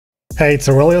Hey, it's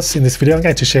Aurelius. In this video, I'm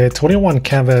going to share 21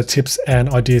 Canva tips and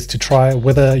ideas to try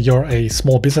whether you're a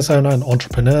small business owner, an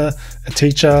entrepreneur, a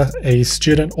teacher, a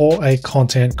student, or a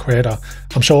content creator.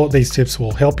 I'm sure these tips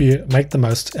will help you make the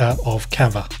most out of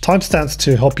Canva. Timestamps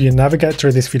to help you navigate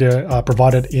through this video are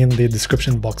provided in the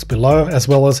description box below, as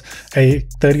well as a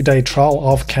 30-day trial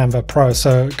of Canva Pro.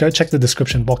 So go check the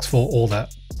description box for all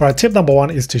that. All right, tip number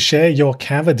one is to share your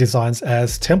Canva designs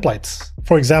as templates.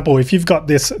 For example, if you've got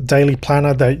this daily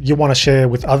planner that you want to share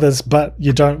with others, but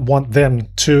you don't want them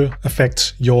to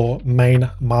affect your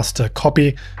main master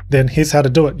copy, then here's how to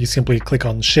do it. You simply click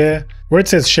on share. Where it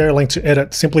says share a link to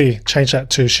edit, simply change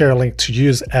that to share a link to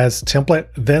use as template,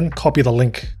 then copy the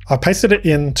link. I pasted it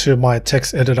into my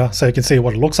text editor so you can see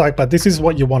what it looks like, but this is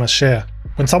what you want to share.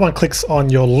 When someone clicks on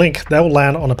your link, they'll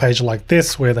land on a page like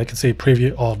this where they can see a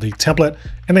preview of the template,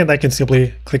 and then they can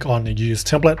simply click on use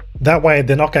template. That way,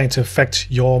 they're not going to affect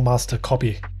your master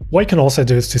copy. What you can also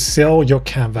do is to sell your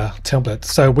Canva template.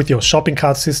 So with your shopping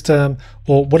cart system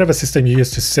or whatever system you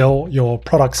use to sell your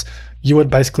products, you would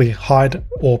basically hide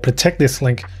or protect this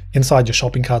link inside your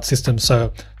shopping cart system.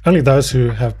 So only those who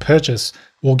have purchased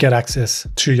will get access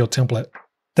to your template.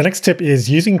 The next tip is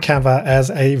using Canva as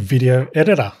a video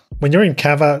editor. When you're in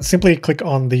Canva, simply click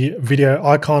on the video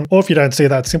icon, or if you don't see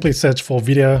that, simply search for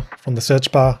video from the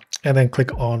search bar and then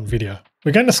click on video.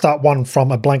 We're going to start one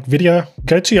from a blank video.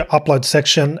 Go to your upload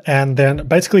section and then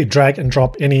basically drag and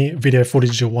drop any video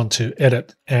footage you want to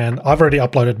edit. And I've already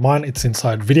uploaded mine. It's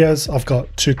inside videos. I've got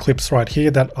 2 clips right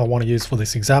here that I want to use for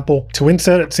this example. To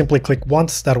insert it, simply click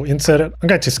once. That'll insert it. I'm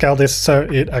going to scale this so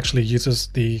it actually uses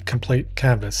the complete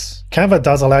canvas. Canva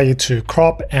does allow you to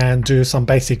crop and do some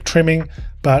basic trimming,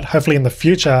 but hopefully in the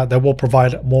future, they will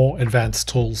provide more advanced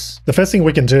tools. The first thing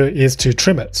we can do is to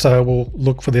trim it. So we'll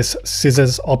look for this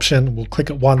scissors option. We'll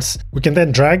click it once. We can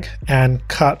then drag and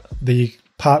cut the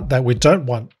part that we don't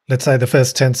want. Let's say the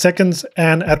first 10 seconds.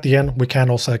 And at the end, we can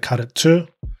also cut it too.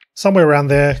 Somewhere around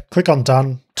there, click on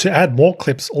done. To add more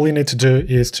clips, all you need to do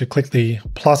is to click the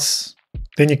plus.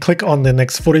 Then you click on the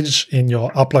next footage in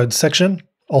your upload section.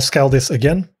 I'll scale this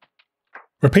again.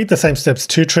 Repeat the same steps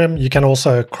to trim. You can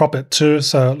also crop it too.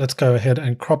 So let's go ahead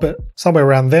and crop it somewhere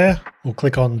around there. We'll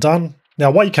click on done. Now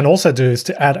what you can also do is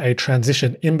to add a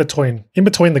transition in between. In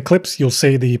between the clips, you'll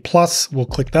see the plus. We'll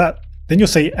click that. Then you'll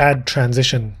see add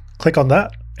transition. Click on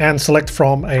that and select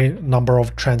from a number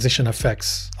of transition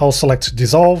effects. I'll select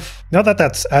dissolve. Now that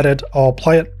that's added, I'll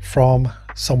play it from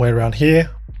somewhere around here.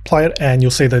 Play it and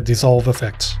you'll see the dissolve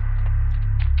effect.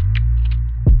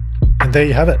 And there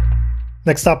you have it.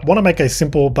 Next up, want to make a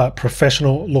simple but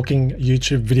professional looking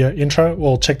YouTube video intro?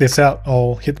 Well, check this out.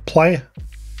 I'll hit play.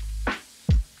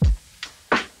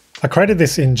 I created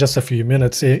this in just a few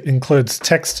minutes. It includes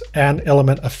text and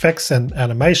element effects and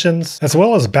animations, as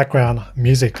well as background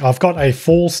music. I've got a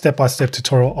full step-by-step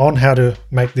tutorial on how to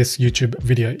make this YouTube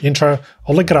video intro.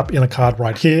 I'll link it up in a card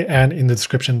right here and in the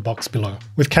description box below.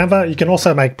 With Canva, you can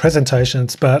also make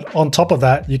presentations, but on top of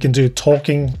that, you can do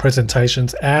talking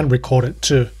presentations and record it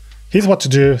too. Here's what to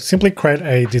do. Simply create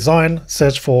a design,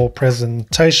 search for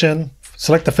presentation,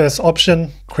 select the first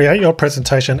option, create your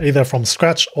presentation either from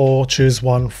scratch or choose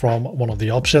one from one of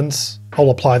the options. I'll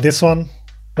apply this one.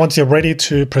 Once you're ready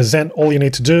to present, all you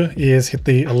need to do is hit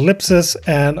the ellipsis,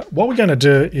 and what we're going to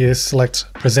do is select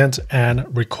present and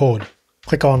record.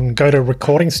 Click on go to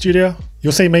recording studio.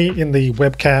 You'll see me in the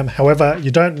webcam. However, you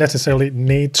don't necessarily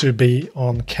need to be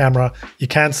on camera. You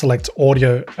can select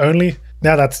audio only.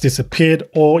 Now that's disappeared,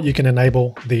 or you can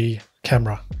enable the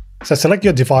camera. So select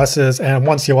your devices, and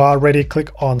once you are ready, click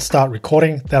on start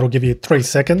recording. That'll give you 3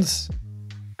 seconds.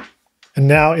 And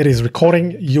now it is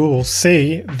recording. You will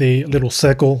see the little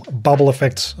circle bubble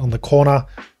effect on the corner.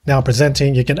 Now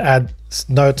presenting, you can add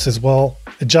notes as well.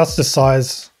 Adjust the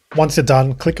size. Once you're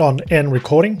done, click on end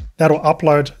recording. That'll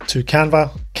upload to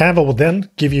Canva. Canva will then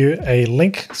give you a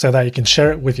link so that you can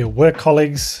share it with your work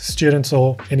colleagues, students,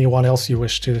 or anyone else you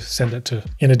wish to send it to.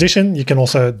 In addition, you can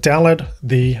also download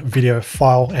the video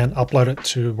file and upload it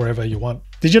to wherever you want.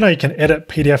 Did you know you can edit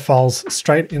PDF files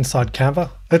straight inside Canva?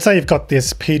 Let's say you've got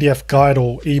this PDF guide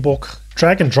or ebook.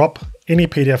 Drag and drop any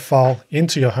PDF file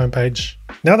into your homepage.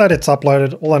 Now that it's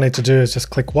uploaded, all I need to do is just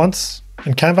click once,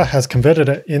 and Canva has converted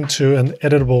it into an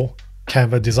editable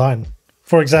Canva design.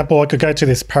 For example, I could go to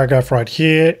this paragraph right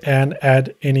here and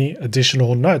add any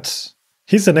additional notes.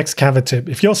 Here's the next Canva tip.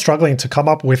 If you're struggling to come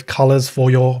up with colors for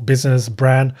your business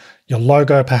brand, your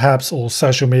logo perhaps, or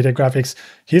social media graphics,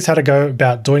 here's how to go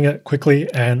about doing it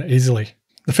quickly and easily.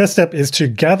 The first step is to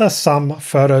gather some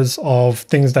photos of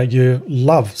things that you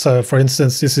love. So for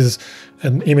instance, this is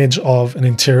an image of an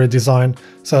interior design.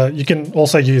 So you can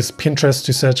also use Pinterest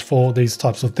to search for these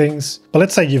types of things. But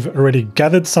let's say you've already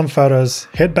gathered some photos,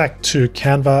 head back to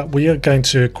Canva. We are going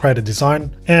to create a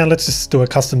design, and let's just do a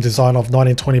custom design of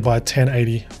 1920 by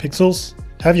 1080 pixels.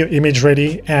 Have your image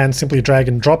ready and simply drag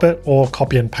and drop it or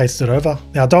copy and paste it over.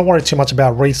 Now don't worry too much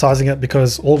about resizing it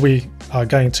because all we are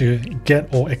going to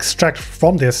get or extract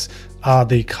from this are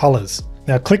the colors.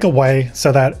 Now click away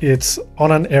so that it's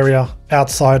on an area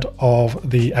outside of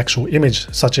the actual image,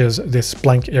 such as this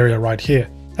blank area right here.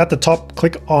 At the top,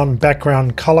 click on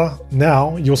background color.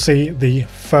 Now you'll see the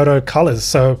photo colors.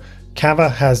 So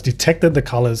Canva has detected the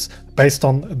colors based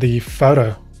on the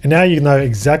photo. And now you know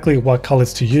exactly what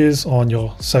colors to use on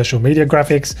your social media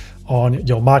graphics, on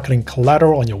your marketing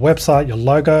collateral, on your website, your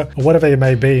logo, or whatever it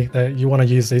may be that you want to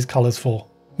use these colors for.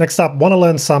 Next up, want to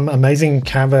learn some amazing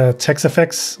Canva text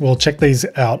effects? Well, check these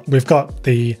out. We've got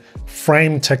the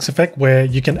frame text effect where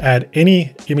you can add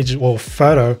any image or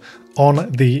photo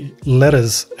on the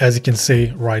letters, as you can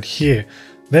see right here.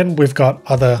 Then we've got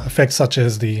other effects such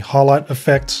as the highlight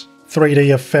effect,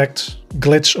 3D effect,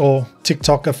 glitch or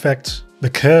TikTok effect, the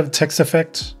curved text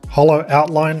effect, hollow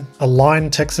outline,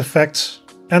 align text effect,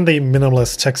 and the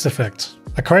minimalist text effect.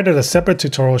 I created a separate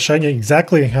tutorial showing you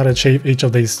exactly how to achieve each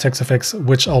of these text effects,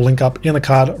 which I'll link up in the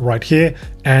card right here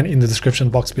and in the description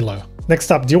box below.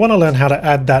 Next up, do you want to learn how to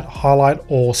add that highlight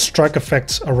or stroke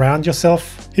effect around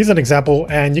yourself? Here's an example,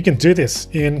 and you can do this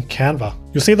in Canva.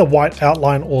 You'll see the white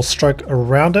outline or stroke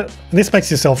around it, and this makes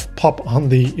yourself pop on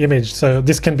the image. So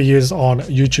this can be used on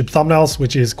YouTube thumbnails,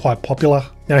 which is quite popular.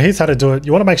 Now here's how to do it.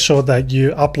 You want to make sure that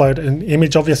you upload an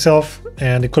image of yourself,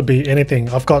 and it could be anything.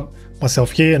 I've got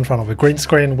myself here in front of a green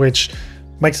screen, which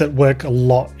makes it work a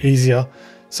lot easier.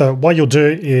 So what you'll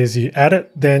do is you add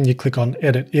it, then you click on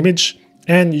edit image,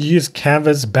 and you use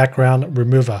Canva's background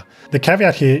remover. The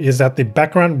caveat here is that the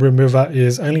background remover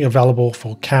is only available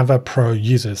for Canva Pro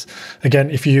users. Again,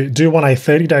 if you do want a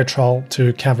 30-day trial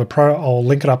to Canva Pro, I'll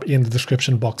link it up in the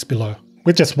description box below.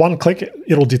 With just one click,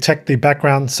 it'll detect the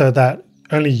background so that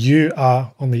only you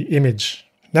are on the image.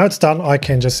 Now it's done, I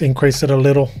can just increase it a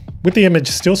little. With the image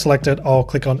still selected, I'll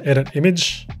click on edit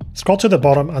image. Scroll to the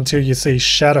bottom until you see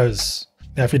shadows.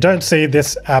 Now, if you don't see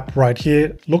this app right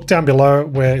here, look down below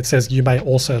where it says you may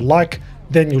also like,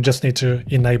 then you'll just need to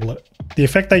enable it. The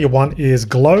effect that you want is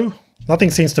glow. Nothing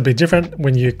seems to be different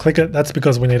when you click it. That's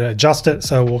because we need to adjust it.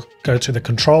 So we'll go to the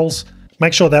controls.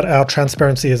 Make sure that our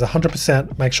transparency is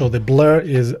 100%. Make sure the blur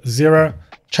is 0.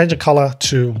 Change the color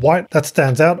to white. That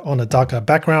stands out on a darker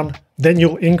background. Then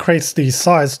you'll increase the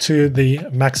size to the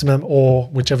maximum or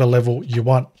whichever level you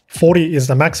want. 40 is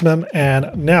the maximum,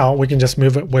 and now we can just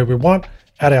move it where we want,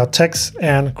 add our text,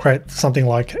 and create something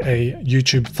like a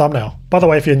YouTube thumbnail. By the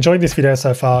way, if you enjoyed this video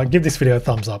so far, give this video a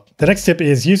thumbs up. The next tip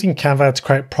is using Canva to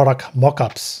create product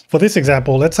mockups. For this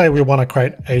example, let's say we want to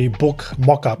create a book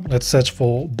mockup. Let's search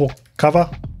for book cover.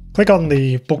 Click on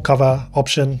the book cover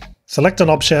option. Select an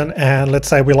option, and let's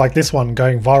say we like this one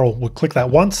going viral. We'll click that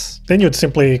once. Then you'd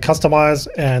simply customize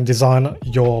and design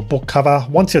your book cover.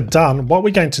 Once you're done, what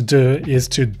we're going to do is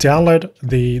to download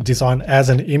the design as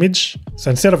an image.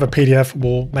 So instead of a PDF,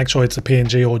 we'll make sure it's a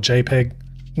PNG or JPEG.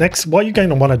 Next, what you're going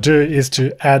to want to do is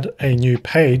to add a new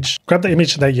page. Grab the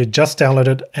image that you just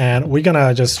downloaded, and we're going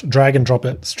to just drag and drop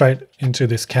it straight into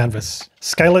this canvas.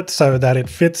 Scale it so that it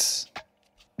fits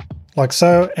like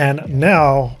so, and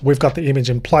now we've got the image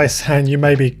in place, and you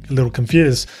may be a little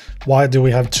confused. Why do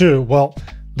we have two? Well,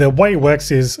 the way it works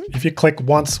is if you click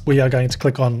once, we are going to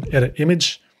click on edit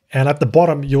image, and at the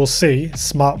bottom you'll see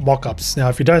smart mockups. Now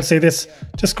if you don't see this,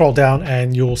 just scroll down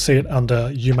and you'll see it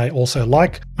under you may also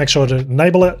like. Make sure to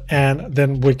enable it, and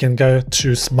then we can go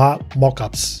to smart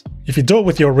mockups. If you do it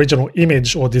with your original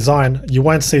image or design, you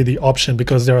won't see the option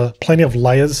because there are plenty of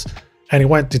layers, and it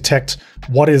won't detect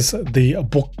what is the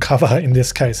book cover in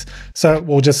this case. So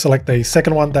we'll just select the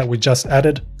second one that we just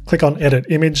added, click on edit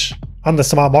image. Under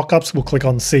smart mockups, we'll click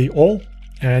on see all,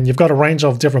 and you've got a range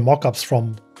of different mockups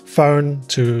from phone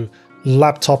to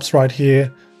laptops right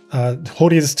here,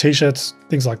 hoodies, t-shirts,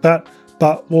 things like that.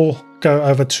 But we'll go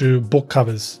over to book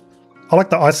covers. I like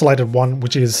the isolated one,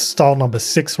 which is style number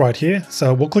 6 right here.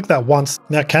 So we'll click that once.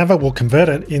 Now Canva will convert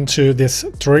it into this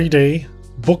 3D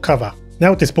book cover. Now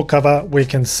with this book cover, we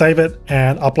can save it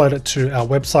and upload it to our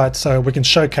website so we can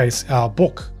showcase our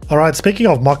book. All right, speaking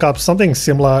of mockups, something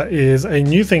similar is a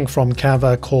new thing from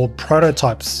Canva called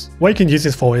prototypes. What you can use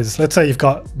this for is, let's say you've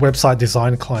got website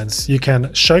design clients. You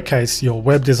can showcase your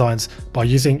web designs by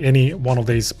using any one of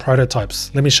these prototypes.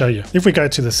 Let me show you. If we go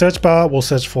to the search bar, we'll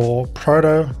search for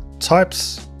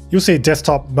prototypes. you'll see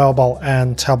desktop, mobile,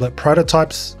 and tablet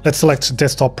prototypes. Let's select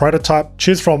desktop prototype.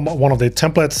 Choose from one of the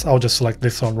templates. I'll just select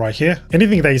this one right here.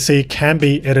 Anything that you see can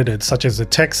be edited, such as the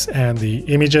text and the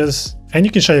images. And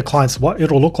you can show your clients what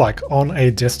it will look like on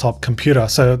a desktop computer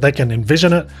so they can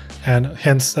envision it, and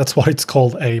hence that's why it's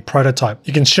called a prototype.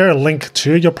 You can share a link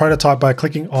to your prototype by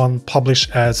clicking on Publish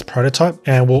as Prototype,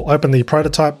 and we'll open the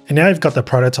prototype. And now you've got the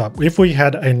prototype. If we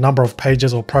had a number of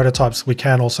pages or prototypes, we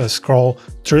can also scroll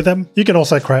through them. You can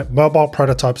also create mobile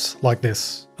prototypes like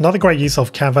this. Another great use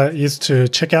of Canva is to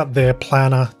check out their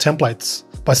planner templates.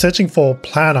 By searching for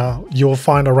planner, you'll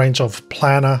find a range of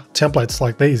planner templates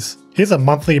like these. Here's a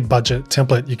monthly budget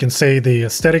template. You can see the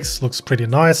aesthetics looks pretty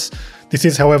nice. This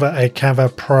is, however, a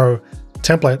Canva Pro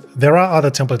template. There are other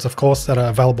templates, of course, that are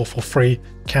available for free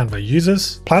Canva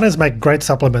users. Planners make great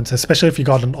supplements, especially if you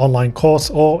got an online course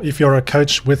or if you're a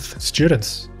coach with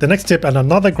students. The next tip and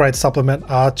another great supplement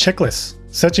are checklists.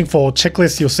 Searching for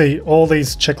checklists, you'll see all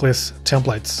these checklist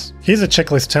templates. Here's a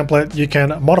checklist template. You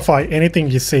can modify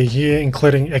anything you see here,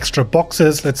 including extra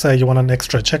boxes. Let's say you want an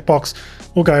extra checkbox.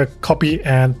 We'll go copy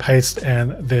and paste,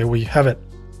 and there we have it.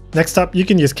 Next up, you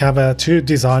can use Canva to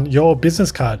design your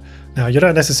business card. Now, you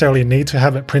don't necessarily need to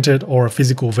have it printed or a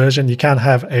physical version. You can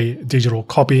have a digital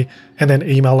copy and then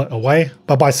email it away.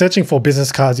 But by searching for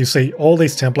business cards, you see all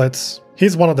these templates.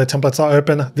 Here's one of the templates I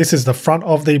open. This is the front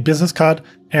of the business card,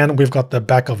 and we've got the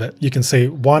back of it. You can see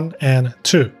 1 and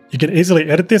 2. You can easily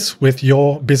edit this with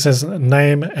your business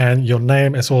name and your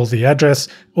name, as well as the address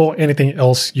or anything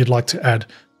else you'd like to add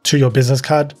to your business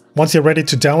card. Once you're ready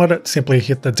to download it, simply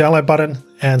hit the download button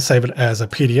and save it as a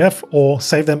PDF or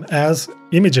save them as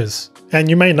images. And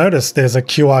you may notice there's a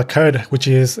QR code, which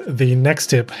is the next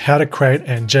tip, how to create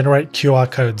and generate QR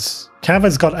codes.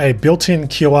 Canva's got a built-in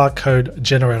QR code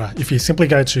generator. If you simply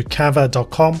go to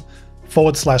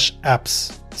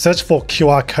canva.com/apps, search for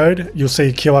QR code, you'll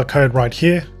see QR code right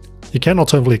here. You can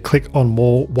alternatively click on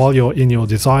more while you're in your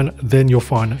design, then you'll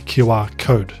find QR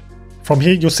code. From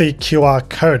here, you'll see QR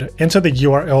code. Enter the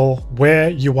URL where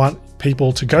you want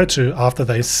people to go to after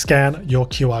they scan your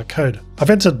QR code. I've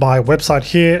entered my website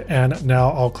here, and now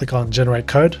I'll click on generate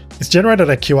code. It's generated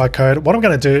a QR code. What I'm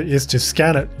going to do is to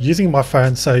scan it using my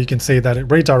phone so you can see that it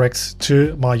redirects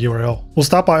to my URL. We'll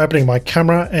start by opening my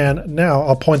camera, and now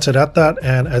I'll point it at that,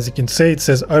 and as you can see, it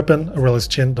says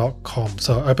open.aureliuschin.com.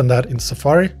 So open that in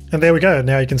Safari, and there we go.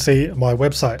 Now you can see my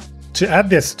website. To add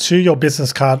this to your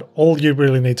business card, all you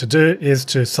really need to do is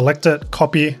to select it,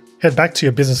 copy, head back to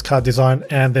your business card design,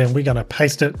 and then we're going to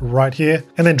paste it right here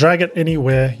and then drag it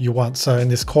anywhere you want. So in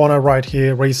this corner right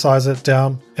here, resize it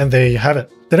down, and there you have it.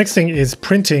 The next thing is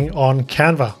printing on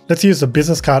Canva. Let's use the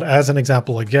business card as an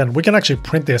example again. We can actually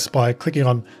print this by clicking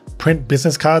on print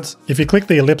business cards. If you click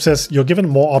the ellipsis, you're given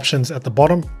more options at the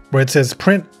bottom where it says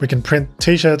print. We can print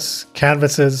t-shirts,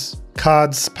 canvases,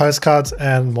 cards, postcards,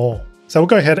 and more. So we'll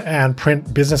go ahead and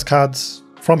print business cards.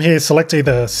 From here, select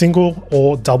either single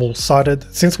or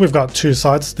double-sided. Since we've got two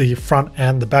sides, the front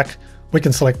and the back, we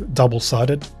can select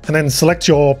double-sided. And then select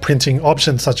your printing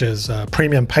options such as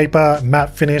premium paper,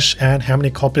 matte finish, and how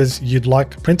many copies you'd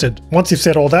like printed. Once you've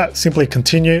set all that, simply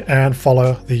continue and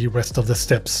follow the rest of the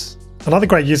steps. Another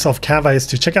great use of Canva is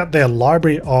to check out their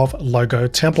library of logo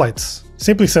templates.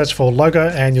 Simply search for logo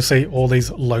and you'll see all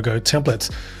these logo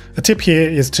templates. A tip here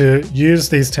is to use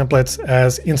these templates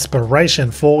as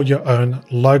inspiration for your own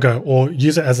logo, or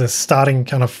use it as a starting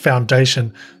kind of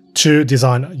foundation to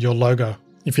design your logo.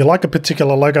 If you like a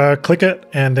particular logo, click it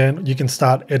and then you can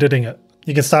start editing it.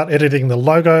 You can start editing the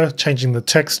logo, changing the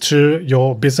text to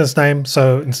your business name.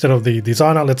 So instead of the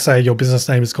designer, let's say your business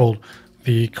name is called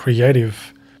The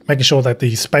Creative. Making sure that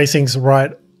the spacing's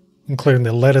right, including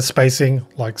the letter spacing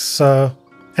like so,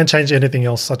 and change anything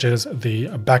else such as the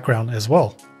background as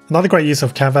well. Another great use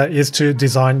of Canva is to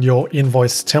design your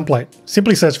invoice template.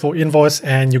 Simply search for invoice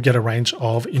and you'll get a range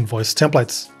of invoice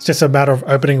templates. It's just a matter of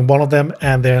opening one of them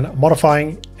and then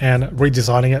modifying and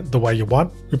redesigning it the way you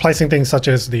want, replacing things such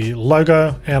as the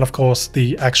logo and of course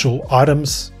the actual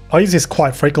items. I use this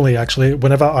quite frequently actually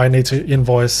whenever I need to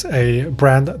invoice a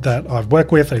brand that I've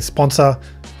worked with, a sponsor.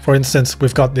 For instance,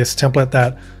 we've got this template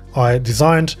that I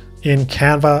designed in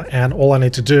Canva, and all I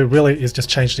need to do really is just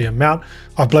change the amount.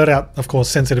 I've blurred out, of course,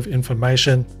 sensitive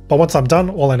information, but once I'm done,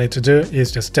 all I need to do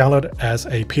is just download it as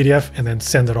a PDF and then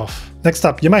send it off. Next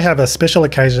up, you may have a special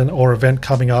occasion or event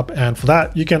coming up, and for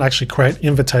that, you can actually create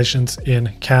invitations in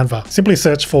Canva. Simply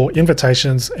search for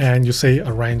invitations and you'll see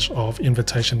a range of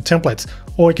invitation templates,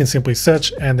 or you can simply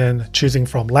search and then choosing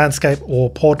from landscape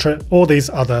or portrait or these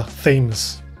other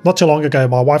themes. Not too long ago,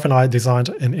 my wife and I designed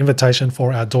an invitation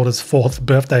for our daughter's 4th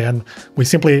birthday, and we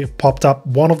simply popped up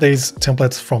one of these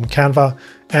templates from Canva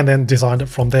and then designed it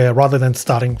from there rather than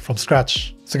starting from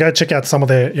scratch. So go check out some of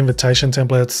their invitation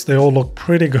templates. They all look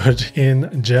pretty good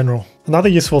in general. Another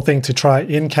useful thing to try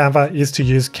in Canva is to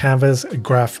use Canva's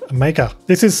Graph Maker.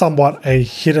 This is somewhat a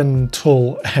hidden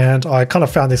tool, and I kind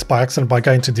of found this by accident by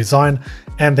going to design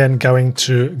and then going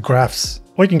to graphs.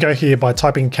 Or you can go here by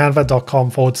typing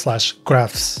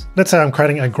canva.com/graphs. Let's say I'm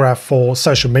creating a graph for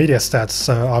social media stats.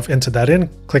 So I've entered that in,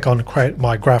 click on create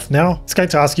my graph now. It's going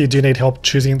to ask you, do you need help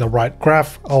choosing the right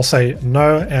graph? I'll say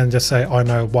no and just say I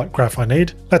know what graph I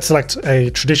need. Let's select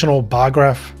a traditional bar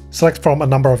graph. Select from a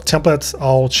number of templates.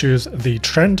 I'll choose the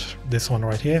trend, this one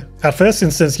right here. At first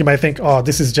instance, you may think, oh,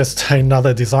 this is just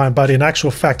another design, but in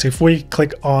actual fact, if we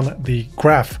click on the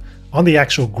graph, on the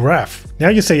actual graph, now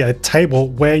you see a table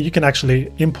where you can actually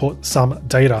input some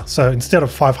data. So instead of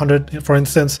 500, for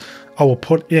instance, I will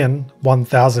put in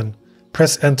 1000,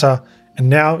 press enter, and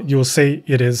now you'll see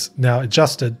it is now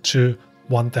adjusted to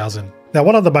 1000. Now,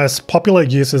 one of the most popular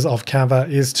uses of Canva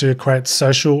is to create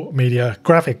social media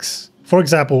graphics. For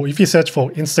example, if you search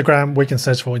for Instagram, we can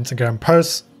search for Instagram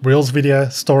posts, Reels video,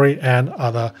 story, and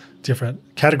other different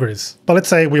categories. But let's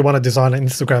say we want to design an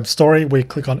Instagram story. We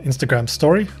click on Instagram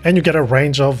story and you get a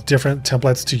range of different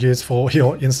templates to use for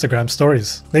your Instagram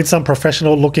stories. Need some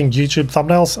professional looking YouTube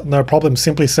thumbnails? No problem.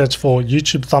 Simply search for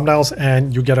YouTube thumbnails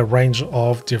and you get a range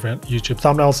of different YouTube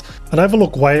thumbnails. An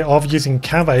overlooked way of using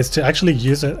Canva is to actually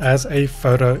use it as a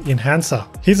photo enhancer.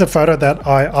 Here's a photo that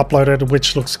I uploaded,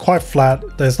 which looks quite flat.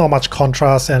 There's not much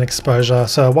contrast and exposure.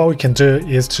 So what we can do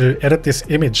is to edit this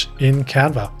image in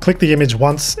Canva. Click the image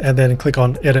once and then click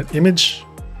on edit image.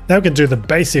 Now we can do the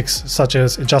basics such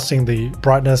as adjusting the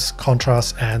brightness,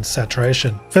 contrast, and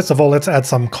saturation. First of all, let's add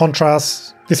some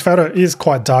contrast. This photo is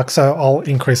quite dark, so I'll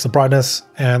increase the brightness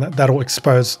and that'll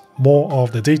expose more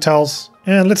of the details.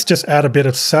 And let's just add a bit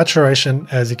of saturation.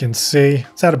 As you can see,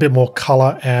 let's add a bit more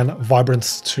color and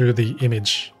vibrance to the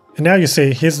image. And now you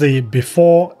see here's the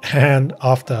before and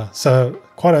after. So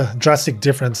quite a drastic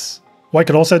difference. What you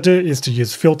can also do is to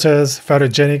use filters,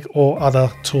 photogenic, or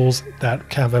other tools that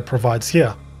Canva provides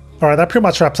here. Alright, that pretty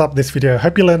much wraps up this video.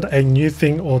 Hope you learned a new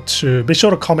thing or two. Be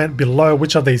sure to comment below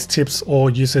which of these tips or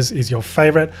uses is your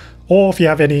favorite, or if you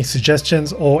have any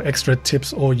suggestions or extra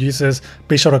tips or uses,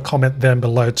 be sure to comment them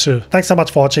below too. Thanks so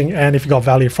much for watching, and if you got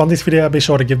value from this video, be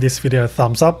sure to give this video a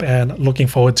thumbs up, and looking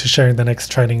forward to sharing the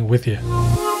next training with you.